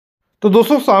तो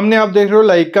दोस्तों सामने आप देख रहे हो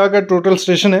लाइका का टोटल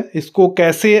स्टेशन है। इसको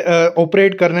कैसे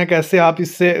ऑपरेट करना है, कैसे आप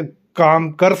इससे काम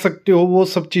कर सकते हो, वो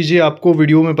सब चीज़ें आपको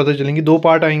वीडियो में पता चलेंगी। 2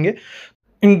 पार्ट आएंगे।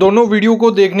 इन दोनों वीडियो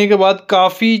को देखने के बाद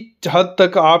काफ़ी हद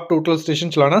तक आप टोटल स्टेशन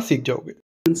चलाना सीख जाओगे।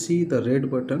 You can see the red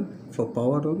button for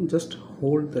power on. Just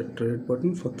hold that red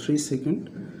button for 3 seconds,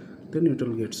 then it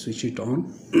will get switch it on.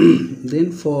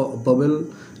 Then for bubble,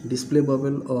 display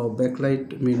bubble or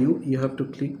backlight menu, you have to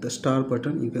click the star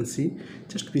button. You can see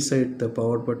just beside the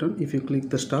power button. If you click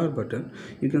the star button,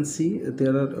 you can see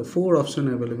there are 4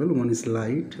 options available. One is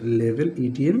light, level,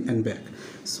 EDM and back.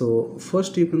 So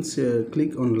first you can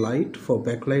click on light for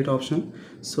backlight option.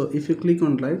 So if you click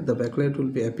on light, the backlight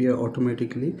will be appear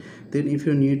automatically. Then if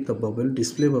you need the bubble,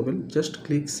 display bubble, just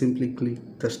simply click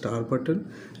the star button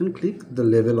and click the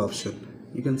level option.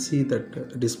 You can see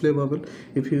that display bubble.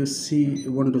 If you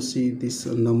want to see this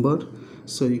number,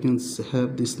 so you can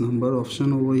have this number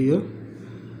option over here.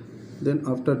 Then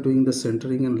after doing the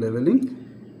centering and leveling,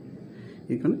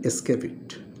 you can escape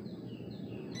it.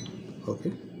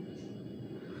 Okay.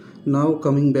 Now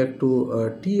coming back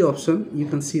to T option, you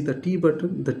can see the T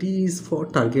button. The T is for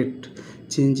target,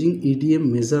 changing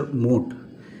EDM measure mode.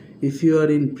 If you are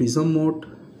in prism mode,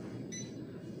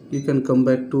 you can come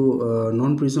back to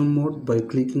non-prism mode by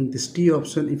clicking this T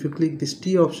option. If you click this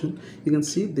T option, you can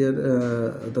see there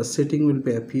the setting will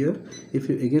be appear. If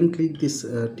you again click this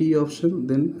T option,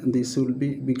 then this will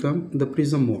become the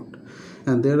prism mode.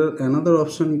 And there are another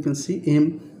option, you can see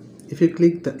M. If you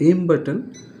click the M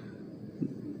button,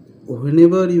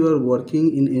 whenever you are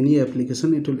working in any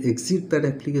application, it will exit that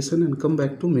application and come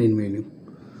back to main menu.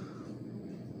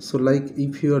 So like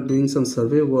if you are doing some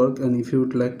survey work and if you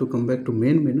would like to come back to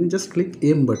main menu, just click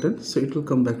M button, so it will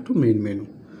come back to main menu.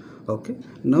 Okay,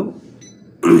 now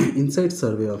inside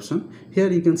survey option,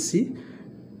 here you can see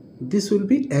this will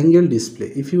be angle display.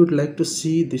 If you would like to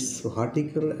see this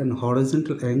vertical and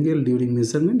horizontal angle during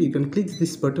measurement, you can click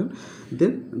this button,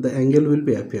 then the angle will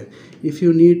be appear. If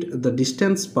you need the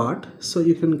distance part, so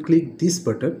you can click this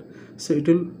button, so it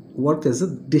will work as a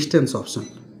distance option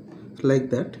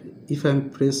like that. If I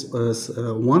press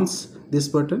once this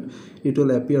button, it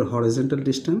will appear horizontal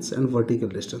distance and vertical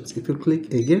distance. If you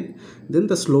click again, then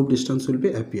the slope distance will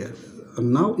be appear.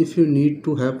 And now if you need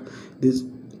to have this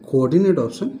coordinate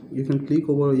option, you can click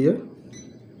over here.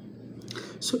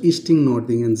 So easting,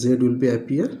 northing and Z will be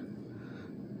appear.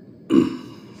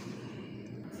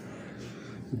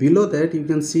 Below that you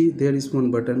can see there is one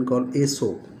button called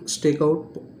SO,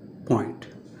 stakeout point.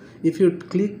 If you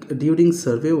click during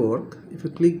survey work, if you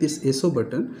click this SO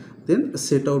button, then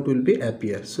set out will be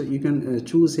appear. So you can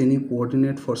choose any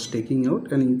coordinate for staking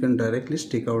out and you can directly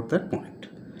stake out that point.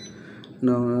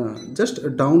 Now just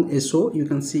down SO you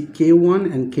can see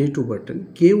K1 and K2 button.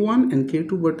 K1 and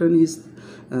K2 button is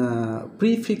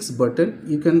prefix button.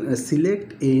 You can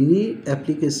select any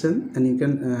application and you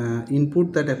can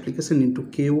input that application into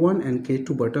K1 and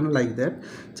K2 button like that.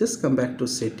 Just come back to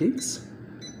settings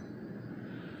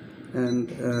and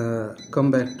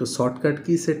come back to shortcut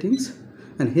key settings,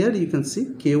 and here you can see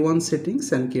K1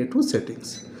 settings and K2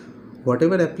 settings.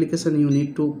 Whatever application you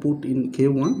need to put in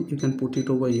K1, you can put it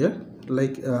over here.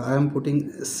 Like I am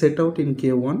putting set out in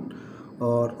K1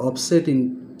 or offset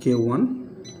in K1.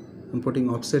 I'm putting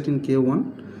offset in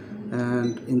K1,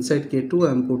 and inside K2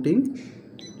 I am putting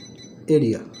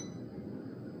area.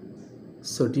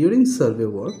 So during survey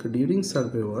work,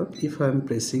 if I am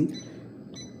pressing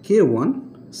K1,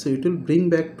 so it will bring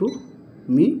back to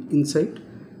me inside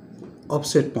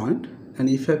offset point, and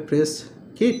if I press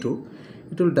K2,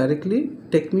 it will directly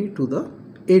take me to the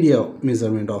area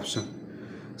measurement option.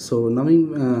 So now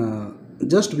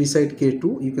just beside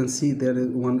K2 you can see there is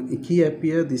one key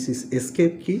appear. This is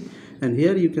escape key, and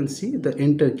here you can see the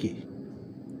enter key,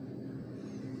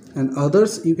 and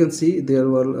others you can see there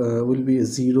will be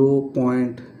 0.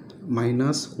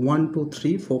 minus 1 2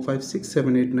 3 4 5 6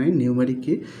 7 8 9 numeric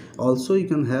key. Also you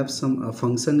can have some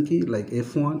function key like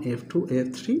F1, F2,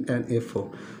 F3 and F4.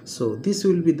 So this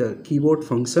will be the keyboard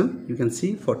function you can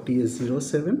see for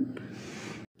TS01.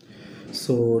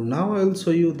 So now I will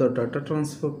show you the data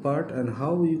transfer part and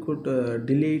how you could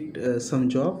delete some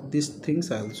job. These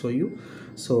things I will show you.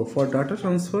 So for data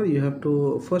transfer you have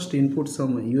to first input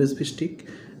some USB stick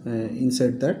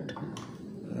inside that.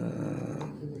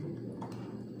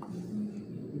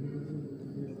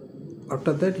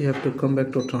 After that you have to come back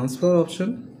to transfer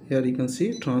option. Here you can see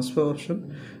transfer option,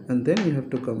 and then you have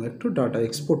to come back to data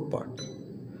export part.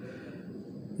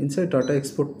 Inside data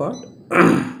export part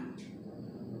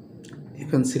you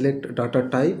can select data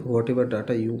type, whatever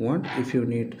data you want. If you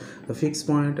need a fixed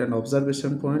point and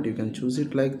observation point, you can choose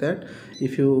it like that.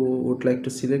 If you would like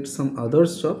to select some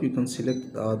others job, you can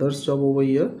select the others job over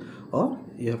here, or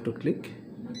you have to click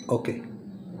OK.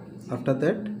 After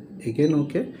that again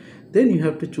OK. Then you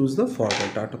have to choose the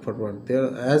format, data format. There,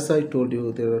 as I told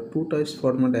you, there are two types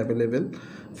format available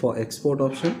for export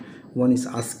option. One is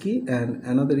ASCII and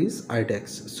another is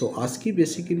IDEX. So ASCII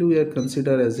basically we are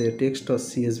considered as a text or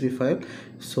CSV file.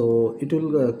 So it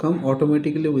will come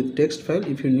automatically with text file.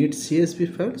 If you need CSV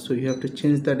file, so you have to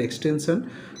change that extension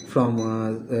from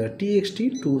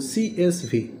TXT to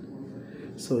CSV.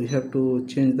 So you have to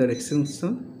change that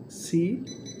extension CSV.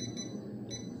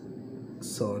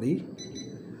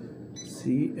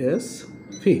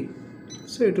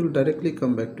 So it will directly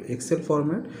come back to Excel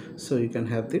format. So you can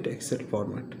have that Excel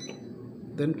format.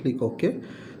 Then click OK.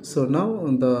 So now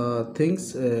on the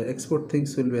things, export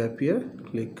things will be appear.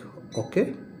 Click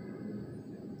OK.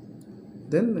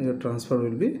 Then your transfer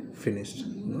will be finished.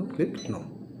 Now click No.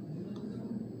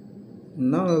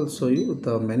 Now I'll show you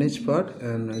the manage part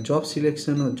and job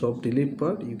selection or job delete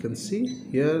part. You can see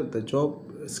here the job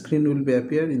screen will be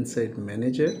appear inside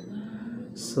manager.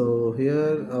 So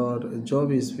here our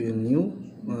job is new.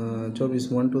 Job is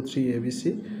 123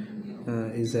 ABC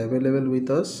is available with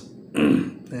us.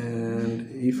 And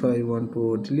if I want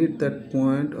to delete that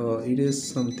point or erase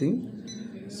something,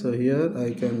 so here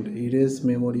I can erase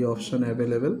memory option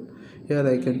available. Here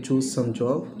I can choose some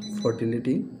job for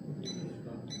deleting.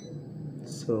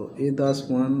 So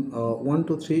A-1 1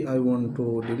 to 3 I want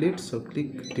to delete, so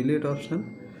click delete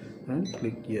option and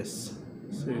click yes.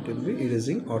 So it will be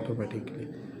erasing automatically.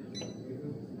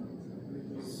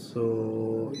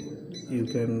 So you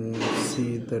can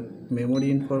see that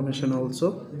memory information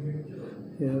also.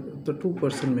 Here the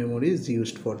 2% memory is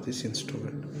used for this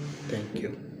instrument. Thank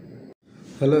you.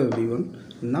 Hello everyone.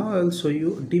 Now I will show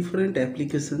you different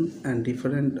application and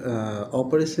different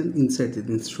operation inside the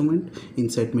instrument,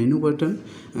 inside menu button.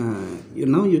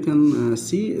 Now you can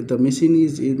see the machine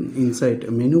is inside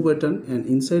a menu button, and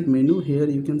inside menu here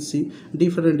you can see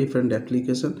different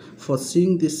application. For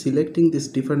seeing this, selecting this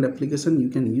different application, you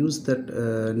can use that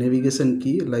navigation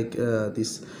key like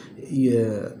this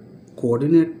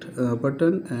coordinate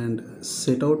button and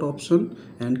set out option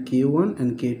and K1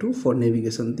 and K2 for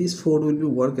navigation. These four will be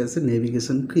work as a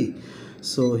navigation key.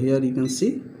 So here you can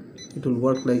see it will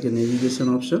work like a navigation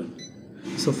option.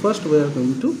 So first we are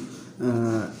going to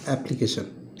application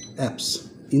apps.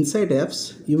 Inside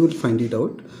apps you will find it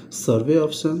out survey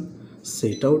option,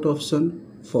 set out option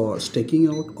for staking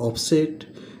out, offset,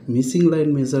 missing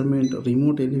line measurement,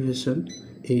 remote elevation,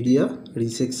 area,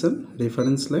 resection,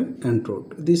 reference line and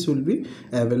road. This will be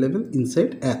available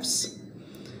inside apps.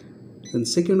 Then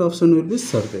second option will be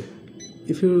survey.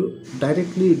 If you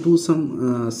directly do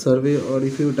some survey, or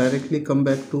if you directly come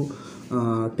back to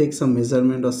take some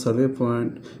measurement or survey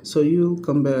point, so you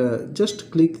come back,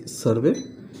 just click survey,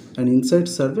 and inside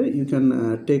survey you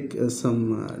can take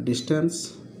some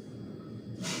distance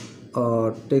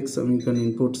or take some, you can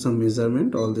input some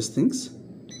measurement, all these things.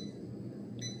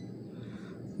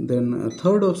 Then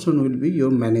third option will be your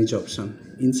manage option.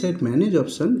 Inside manage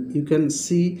option you can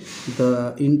see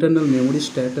the internal memory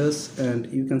status,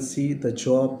 and you can see the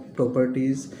job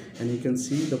properties, and you can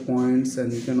see the points,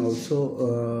 and you can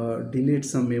also delete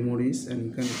some memories, and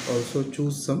you can also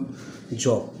choose some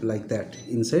job like that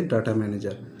inside data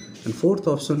manager. And fourth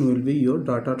option will be your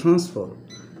data transfer.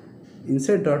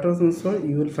 Inside data transfer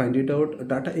you will find it out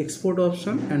data export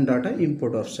option and data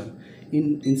import option.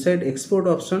 Inside export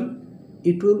option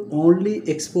it will only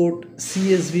export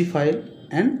CSV file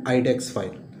and IDEX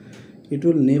file. It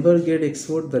will never get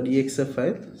export the DXF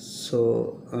file.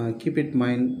 So keep it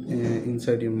mind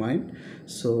inside your mind.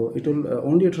 So it will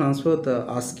only transfer the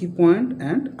ASCII point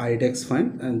and IDEX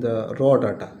file and the raw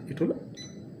data it will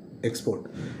export,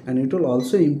 and it will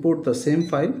also import the same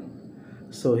file.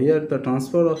 So here the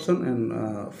transfer option,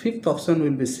 and fifth option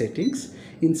will be settings.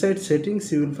 Inside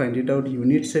settings you will find it out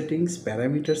unit settings,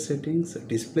 parameter settings,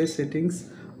 display settings,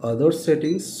 other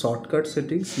settings, shortcut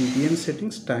settings, UDM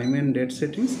settings, time and date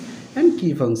settings, and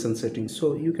key function settings.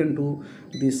 So you can do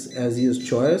this as your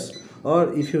choice,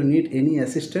 or if you need any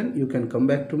assistant you can come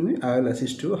back to me. I will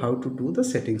assist you how to do the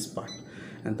settings part.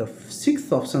 And the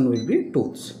sixth option will be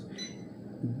tools.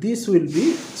 This will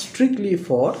be strictly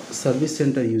for service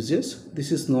center users.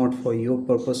 This is not for your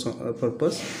purpose.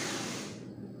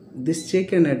 This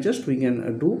check and adjust we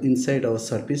can do inside our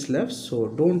service labs, so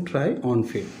don't try on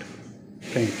field.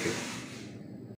 Thank you.